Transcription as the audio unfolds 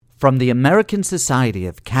From the American Society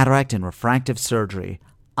of Cataract and Refractive Surgery,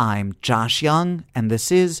 I'm Josh Young, and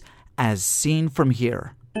this is As Seen From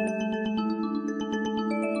Here.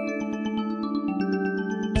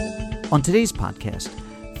 On today's podcast,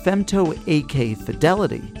 Femto AK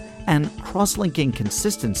Fidelity and Crosslinking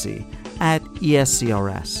consistency at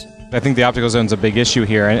ESCRS. I think the optical zone is a big issue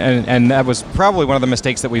here, and that was probably one of the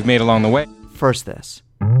mistakes that we've made along the way. First this.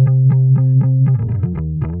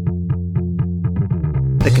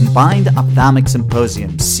 The Combined Ophthalmic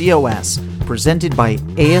Symposium, COS, presented by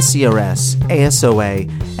ASCRS, ASOA,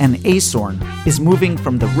 and ASORN, is moving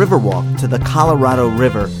from the Riverwalk to the Colorado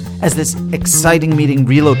River as this exciting meeting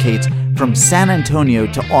relocates from San Antonio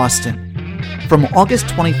to Austin. From August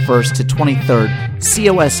 21st to 23rd,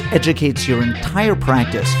 COS educates your entire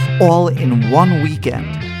practice all in one weekend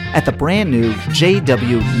at the brand new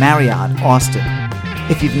JW Marriott Austin.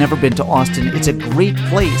 If you've never been to Austin, it's a great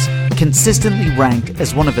place, consistently ranked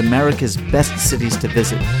as one of America's best cities to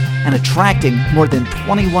visit, and attracting more than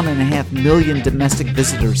 21.5 million domestic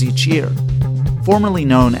visitors each year. Formerly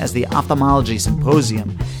known as the Ophthalmology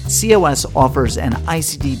Symposium, COS offers an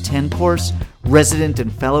ICD-10 course, resident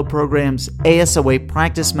and fellow programs, ASOA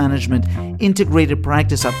practice management, integrated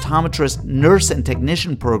practice optometrist, nurse and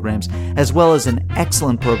technician programs, as well as an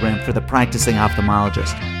excellent program for the practicing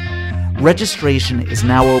ophthalmologist. Registration is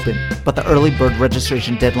now open, but the early bird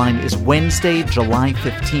registration deadline is Wednesday, July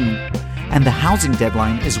 15, and the housing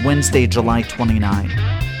deadline is Wednesday, July 29.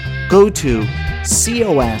 Go to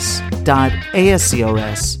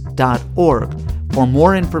cos.ascrs.org for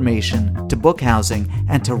more information, to book housing,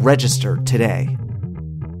 and to register today.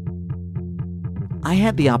 I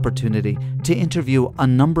had the opportunity to interview a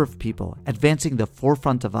number of people advancing the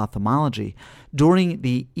forefront of ophthalmology during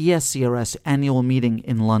the ESCRS annual meeting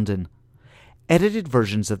in London. Edited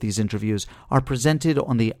versions of these interviews are presented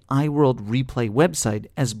on the iWorld Replay website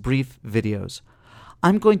as brief videos.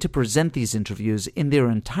 I'm going to present these interviews in their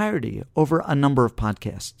entirety over a number of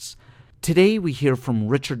podcasts. Today we hear from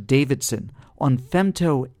Richard Davidson on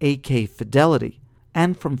Femto AK Fidelity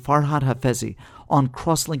and from Farhad Hafezi on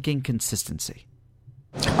cross-linking consistency.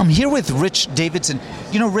 I'm here with Rich Davidson.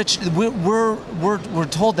 You know, Rich, we're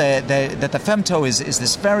told that the Femto is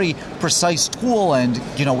this very precise tool, and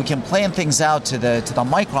you know we can plan things out to the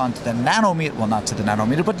micron, to the nanometer. Well, not to the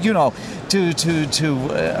nanometer, but you know, to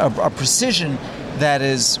a precision that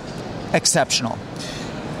is exceptional.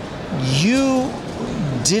 You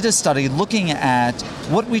did a study looking at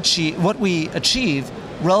what we achieve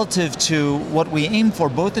relative to what we aim for,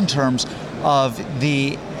 both in terms of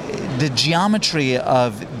the geometry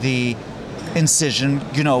of the incision,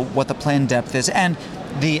 you know, what the planned depth is, and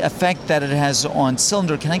the effect that it has on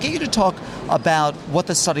cylinder. Can I get you to talk about what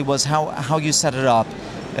the study was, how you set it up,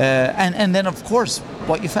 and then, of course,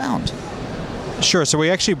 what you found? Sure. So we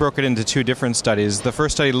actually broke it into two different studies. The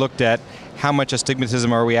first study looked at how much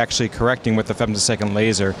astigmatism are we actually correcting with the femtosecond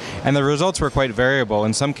laser, and the results were quite variable.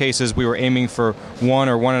 In some cases, we were aiming for 1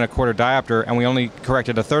 or 1 1/4 diopter, and we only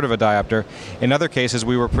corrected a third of a diopter. In other cases,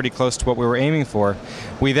 we were pretty close to what we were aiming for.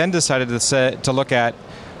 We then decided to look at,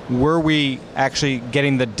 were we actually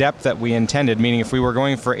getting the depth that we intended? Meaning, if we were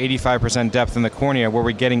going for 85% depth in the cornea, were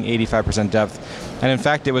we getting 85% depth? And in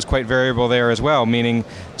fact, it was quite variable there as well, meaning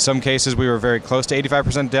some cases we were very close to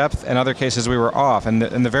 85% depth, and other cases we were off. And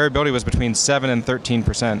the variability was between 7 and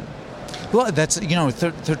 13%. Well, that's,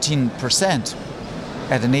 13%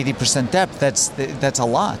 at an 80% depth, that's a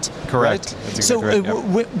lot. Correct. Right? That's exactly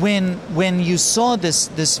right. When you saw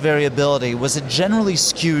this variability, was it generally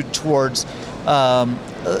skewed towards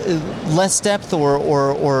less depth, or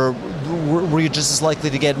were you just as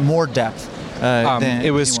likely to get more depth?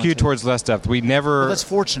 It was skewed towards less depth. We never. Well, that's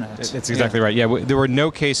fortunate. That's exactly right. Yeah, there were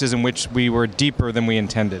no cases in which we were deeper than we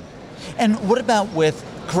intended. And what about with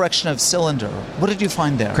correction of cylinder? What did you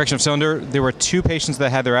find there? Correction of cylinder, there were 2 patients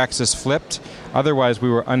that had their axis flipped. Otherwise, we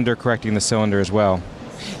were under-correcting the cylinder as well.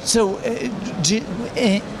 So,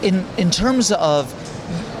 in terms of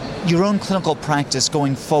your own clinical practice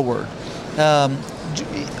going forward, are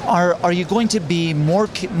you going to be more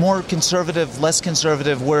conservative, less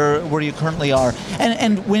conservative, where you currently are?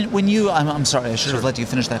 And when you, I'm sorry, I should have let you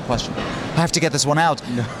finish that question. I have to get this one out,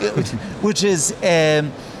 no. Which is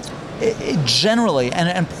generally,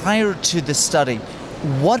 and prior to the study,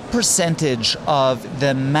 what percentage of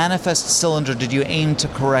the manifest cylinder did you aim to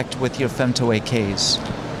correct with your Femto AKs?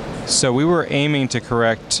 So we were aiming to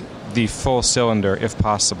correct the full cylinder if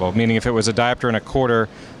possible, meaning if it was a diopter and a quarter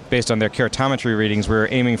based on their keratometry readings, we were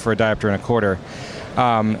aiming for a diopter and a quarter.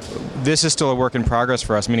 This is still a work in progress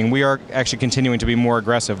for us, meaning we are actually continuing to be more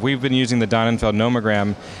aggressive. We've been using the Donnenfeld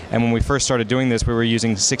nomogram, and when we first started doing this, we were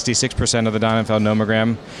using 66% of the Donnenfeld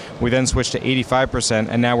nomogram. We then switched to 85%,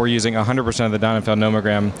 and now we're using 100% of the Donnenfeld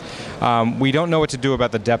nomogram. We don't know what to do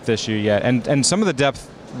about the depth issue yet, and some of the depth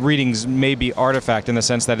readings may be artifact in the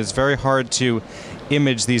sense that it's very hard to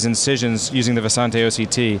image these incisions using the Visante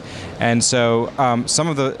OCT, and so some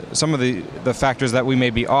of the factors that we may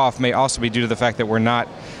be off may also be due to the fact that we're not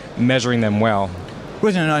measuring them well.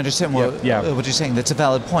 Right, no, I understand what you're saying. That's a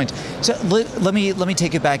valid point. So let me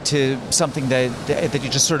take it back to something that you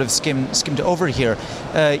just sort of skimmed over here.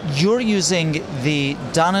 You're using the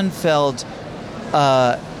Donnenfeld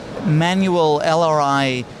manual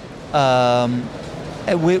LRI.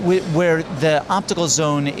 Where the optical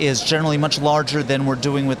zone is generally much larger than we're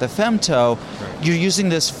doing with the Femto. Right. You're using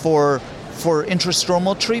this for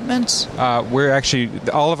intrastromal treatments? We're actually,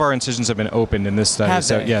 all of our incisions have been opened in this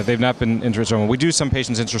study. Yeah, they've not been intrastromal. We do some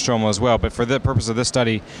patients intrastromal as well, but for the purpose of this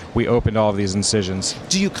study, we opened all of these incisions.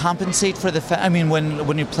 Do you compensate for the fact, I mean,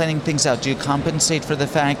 when you're planning things out, do you compensate for the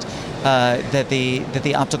fact that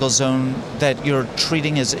the optical zone that you're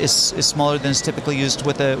treating is smaller than is typically used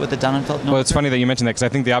with the Donnenfeld nomogram? Well, it's funny that you mentioned that because I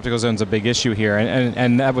think the optical zone is a big issue here,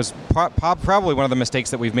 and that was probably one of the mistakes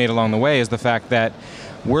that we've made along the way is the fact that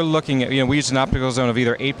we're looking at, we use an optical zone of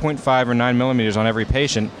either 8.5 or 9 millimeters on every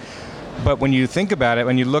patient. But when you think about it,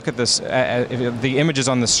 when you look at this, the images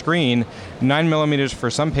on the screen, 9 millimeters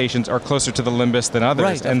for some patients are closer to the limbus than others.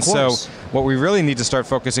 Right, and so what we really need to start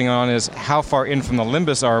focusing on is how far in from the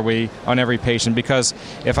limbus are we on every patient. Because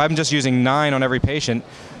if I'm just using 9 on every patient,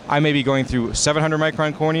 I may be going through 700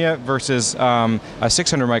 micron cornea versus a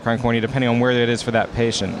 600 micron cornea, depending on where it is for that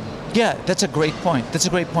patient. Yeah, that's a great point. First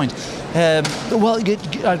of all,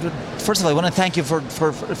 I want to thank you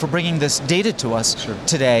for bringing this data to us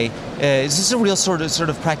today. This is a real sort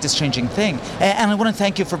of practice-changing thing. And I want to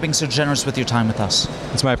thank you for being so generous with your time with us.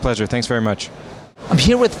 It's my pleasure. Thanks very much. I'm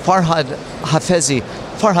here with Farhad Hafezi.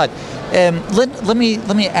 Farhad, let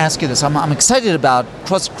me ask you this. I'm excited about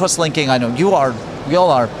cross-linking. I know you are. We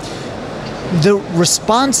all are. The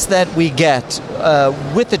response that we get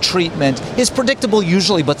with the treatment is predictable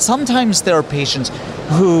usually, but sometimes there are patients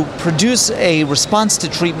who produce a response to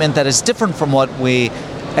treatment that is different from what we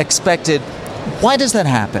expected. Why does that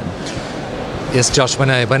happen? Yes, Josh,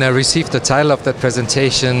 when I received the title of that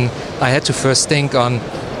presentation, I had to first think on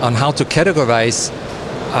how to categorize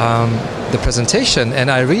the presentation,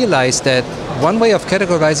 and I realized that one way of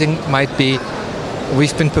categorizing might be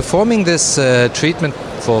we've been performing this treatment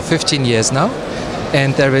for 15 years now,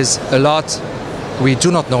 and there is a lot we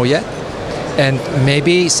do not know yet, and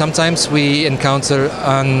maybe sometimes we encounter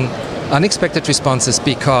unexpected responses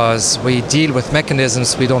because we deal with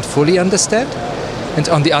mechanisms we don't fully understand, and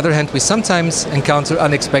on the other hand we sometimes encounter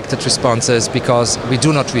unexpected responses because we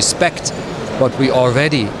do not respect what we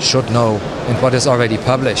already should know and what is already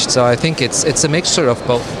published. So I think it's a mixture of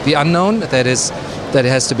both the unknown that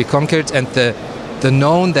has to be conquered and the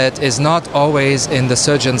known that is not always in the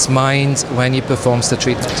surgeon's mind when he performs the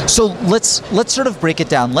treatment. So let's sort of break it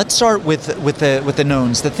down. Let's start with the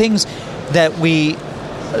knowns, the things that we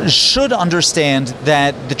should understand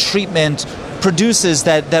that the treatment produces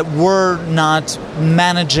that we're not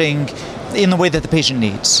managing in the way that the patient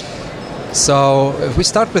needs. So if we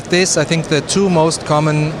start with this, I think the two most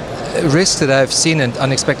common risks that I've seen in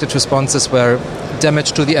unexpected responses were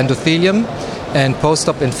damage to the endothelium and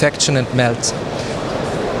post-op infection and melt.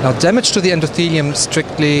 Now, damage to the endothelium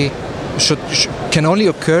strictly can only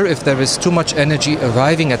occur if there is too much energy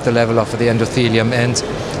arriving at the level of the endothelium, and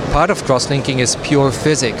part of cross-linking is pure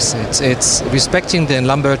physics. It's respecting the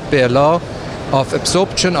Lambert-Beer law of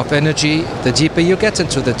absorption of energy the deeper you get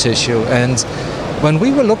into the tissue. And when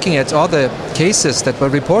we were looking at all the cases that were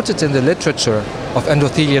reported in the literature of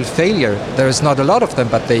endothelial failure, there is not a lot of them,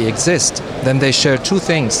 but they exist. Then they share two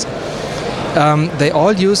things. They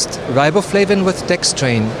all used riboflavin with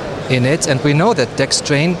dextrane in it, and we know that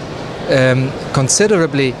dextrane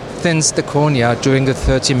considerably thins the cornea during the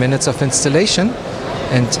 30 minutes of installation,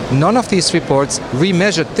 and none of these reports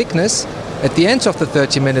remeasured thickness at the end of the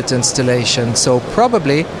 30-minute installation. So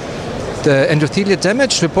probably the endothelial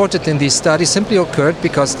damage reported in these studies simply occurred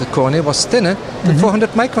because the cornea was thinner than 400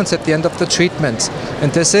 microns at the end of the treatment,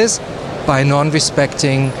 and this is by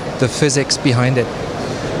non-respecting the physics behind it.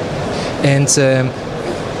 And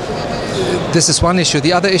this is one issue.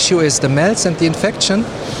 The other issue is the melts and the infection.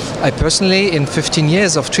 I personally, in 15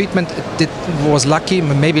 years of treatment, was lucky,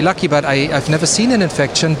 maybe lucky, but I've never seen an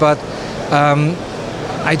infection. But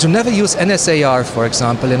I do never use NSAR, for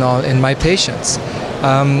example, in my patients.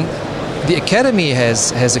 the Academy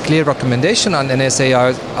has a clear recommendation on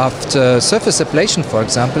NSAR after surface ablation, for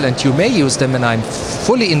example, and you may use them, and I'm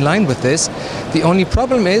fully in line with this. The only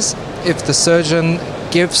problem is if the surgeon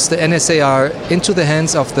gives the NSAR into the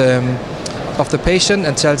hands of the patient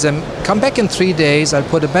and tells them, come back in 3 days, I'll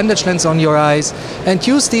put a bandage lens on your eyes and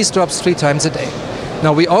use these drops 3 times a day.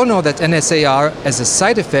 Now, we all know that NSAR as a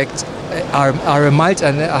side effect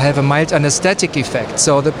have a mild anesthetic effect.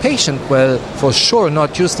 So the patient will for sure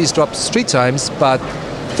not use these drops 3 times, but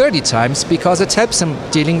 30 times, because it helps him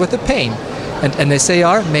dealing with the pain. And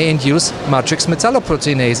NSAR may induce matrix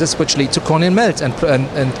metalloproteinases, which lead to corneal melt and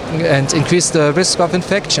increase the risk of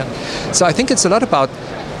infection. So I think it's a lot about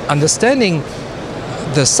understanding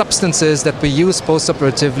the substances that we use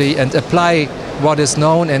post-operatively and apply what is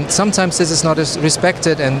known, and sometimes this is not as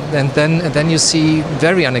respected, and then you see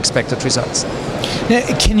very unexpected results. Now,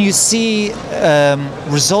 can you see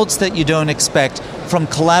results that you don't expect from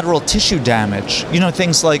collateral tissue damage? You know,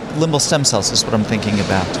 things like limbal stem cells is what I'm thinking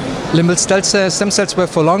about. Limbal stem cells were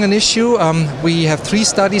for long an issue. We have 3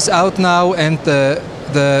 studies out now, and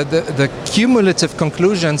the cumulative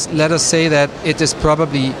conclusions let us say that it is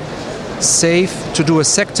probably safe to do a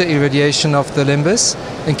sector irradiation of the limbus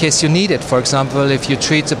in case you need it. For example, if you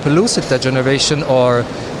treat a pellucid degeneration or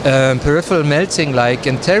peripheral melting like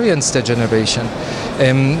Interior's degeneration.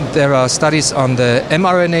 There are studies on the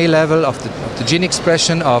mRNA level of the gene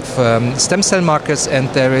expression of stem cell markers, and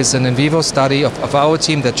there is an in vivo study of our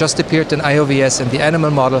team that just appeared in IOVS in the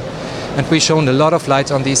animal model, and we've shown a lot of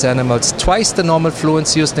light on these animals. Twice the normal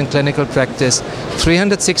fluence used in clinical practice,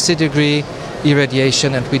 360-degree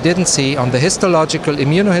irradiation, and we didn't see on the histological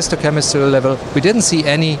immunohistochemistry level, we didn't see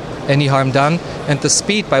any harm done, and the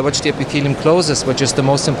speed by which the epithelium closes, which is the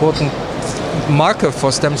most important marker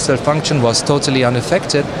for stem cell function, was totally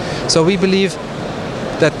unaffected. So we believe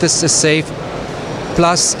that this is safe.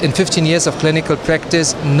 Plus, in 15 years of clinical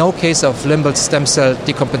practice, no case of limbal stem cell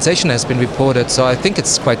decompensation has been reported, so I think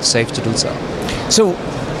it's quite safe to do so. So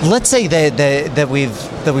let's say that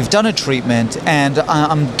we've done a treatment, and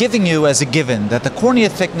I'm giving you as a given that the cornea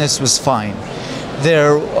thickness was fine. We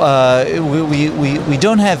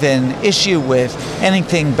don't have an issue with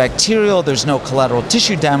anything bacterial. There's no collateral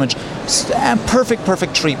tissue damage.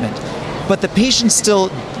 Perfect treatment. But the patient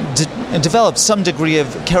still develops some degree of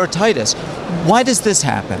keratitis. Why does this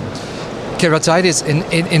happen? Keratitis,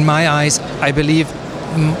 in my eyes, I believe,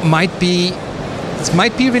 might be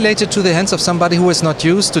related to the hands of somebody who is not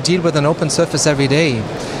used to deal with an open surface every day.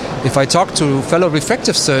 If I talk to fellow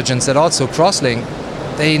refractive surgeons that also crosslink,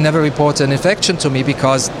 they never report an infection to me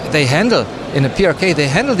because they handle, in a PRK, they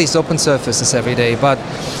handle these open surfaces every day. But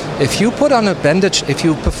if you put on a bandage, if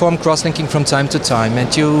you perform crosslinking from time to time,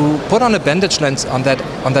 and you put on a bandage lens on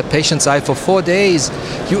that patient's eye for 4 days,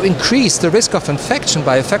 you increase the risk of infection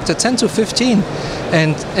by a factor 10 to 15.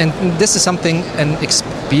 And this is something an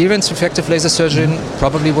experienced refractive laser surgeon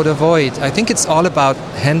probably would avoid. I think it's all about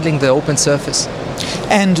handling the open surface.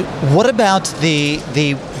 And what about the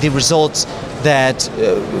results that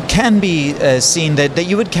can be seen that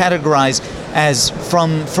you would categorize as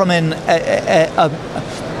from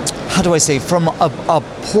a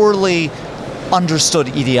poorly understood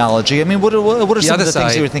etiology? I mean, what are some of the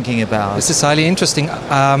things you were thinking about? This is highly interesting.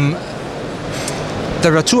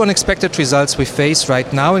 There are 2 unexpected results we face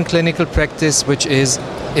right now in clinical practice, which is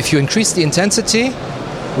if you increase the intensity,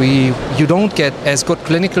 you don't get as good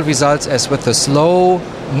clinical results as with the slow,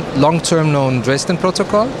 long-term known Dresden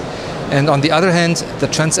protocol. And on the other hand, the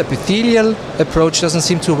transepithelial approach doesn't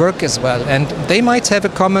seem to work as well. And they might have a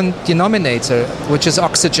common denominator, which is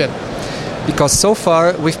oxygen. Because so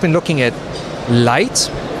far, we've been looking at light,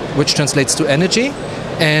 which translates to energy,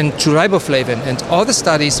 and to riboflavin. And all the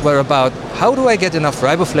studies were about, how do I get enough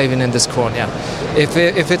riboflavin in this cornea? If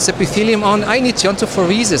it's epithelium on, I need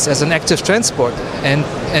iontophoresis as an active transport. And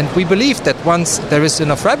we believe that once there is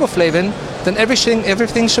enough riboflavin, then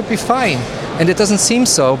everything should be fine. And it doesn't seem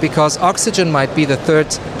so, because oxygen might be the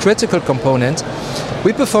 3rd critical component.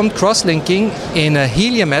 We performed cross-linking in a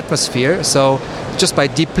helium atmosphere, so just by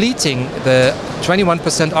depleting the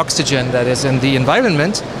 21% oxygen that is in the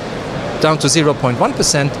environment down to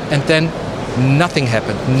 0.1%, and then nothing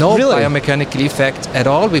happened. No biomechanical effect at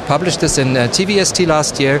all. We published this in TVST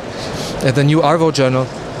last year, the new ARVO journal,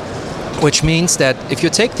 which means that if you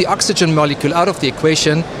take the oxygen molecule out of the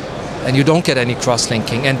equation, and you don't get any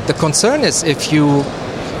cross-linking. And the concern is if you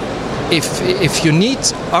need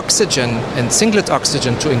oxygen and singlet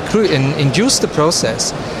oxygen to induce the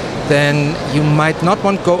process, then you might not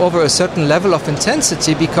want to go over a certain level of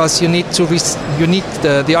intensity because you need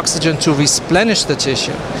the oxygen to replenish the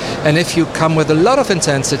tissue. And if you come with a lot of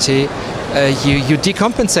intensity, you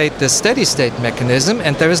decompensate the steady state mechanism,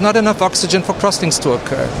 and there is not enough oxygen for crosslinks to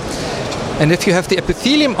occur. And if you have the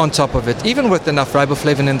epithelium on top of it, even with enough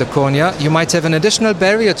riboflavin in the cornea, you might have an additional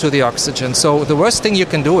barrier to the oxygen. So the worst thing you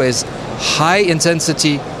can do is high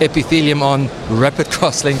intensity epithelium on rapid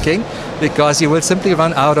crosslinking, because you will simply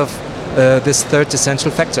run out of this third essential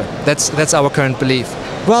factor. That's our current belief.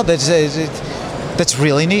 Well, that's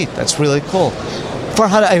really neat. That's really cool.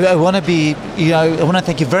 Farhad, I want to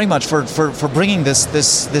thank you very much for bringing this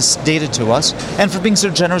data to us and for being so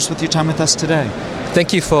generous with your time with us today.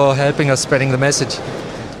 Thank you for helping us spreading the message.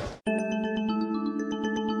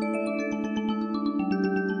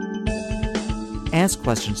 Ask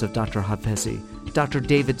questions of Dr. Hafezi, Dr.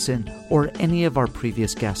 Davidson, or any of our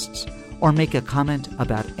previous guests, or make a comment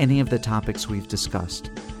about any of the topics we've discussed.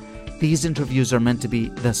 These interviews are meant to be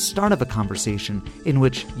the start of a conversation in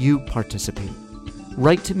which you participate.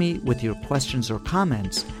 Write to me with your questions or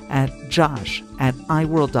comments at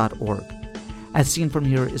josh@iworld.org. As Seen From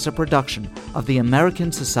Here is a production of the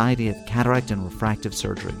American Society of Cataract and Refractive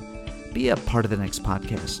Surgery. Be a part of the next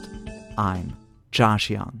podcast. I'm Josh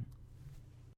Young.